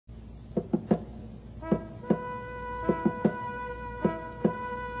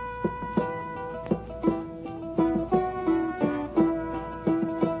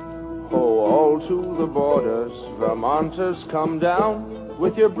to the borders, Vermonters, come down,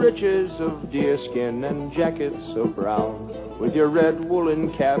 with your breeches of deerskin and jackets of brown, with your red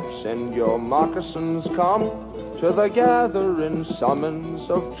woolen caps and your moccasins, come to the gathering summons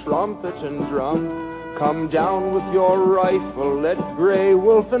of trumpet and drum. Come down with your rifle, let gray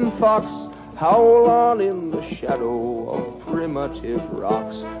wolf and fox howl on in the shadow of primitive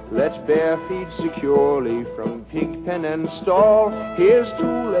rocks. Let bear feed securely from pig pen and stall. Here's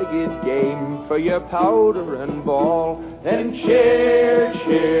two-legged game for your powder and ball. And cheer,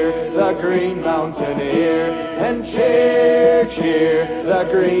 cheer, the Green Mountaineer, and cheer, cheer, the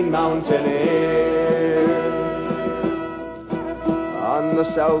Green Mountaineer. On the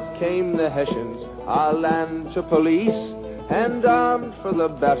south came the Hessians, our land to police, and armed for the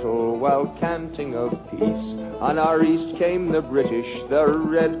battle while canting of peace. On our east came the British, the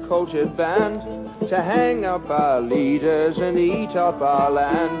red-coated band, to hang up our leaders and eat up our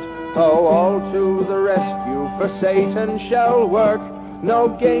land. Oh, all to the rescue, for Satan shall work, no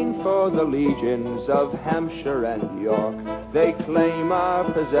gain for the legions of Hampshire and York. They claim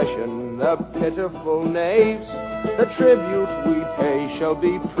our possession, the pitiful knaves. The tribute we pay shall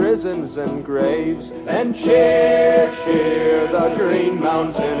be prisons and graves. And cheer, cheer, the Green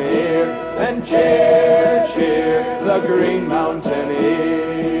Mountaineer, and cheer, cheer, the Green Mountaineer.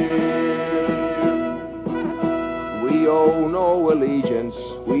 We owe no allegiance,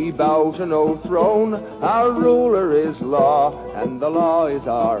 we bow to no throne. Our ruler is law, and the law is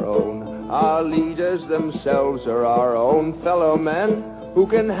our own. Our leaders themselves are our own fellow men, who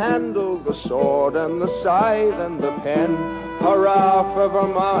can handle the sword and the scythe and the pen. Hurrah for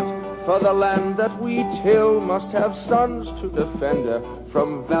Vermont, for the land that we till must have sons to defend her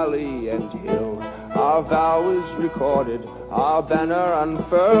from valley and hill. Our vow is recorded, our banner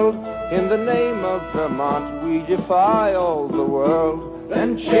unfurled. In the name of Vermont we defy all the world.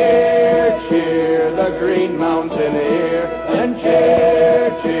 And cheer, cheer, the Green Mountaineer, and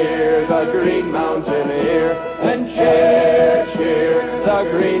cheer, cheer, the Green Mountaineer, and cheer, cheer, the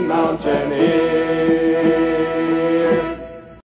Green Mountaineer.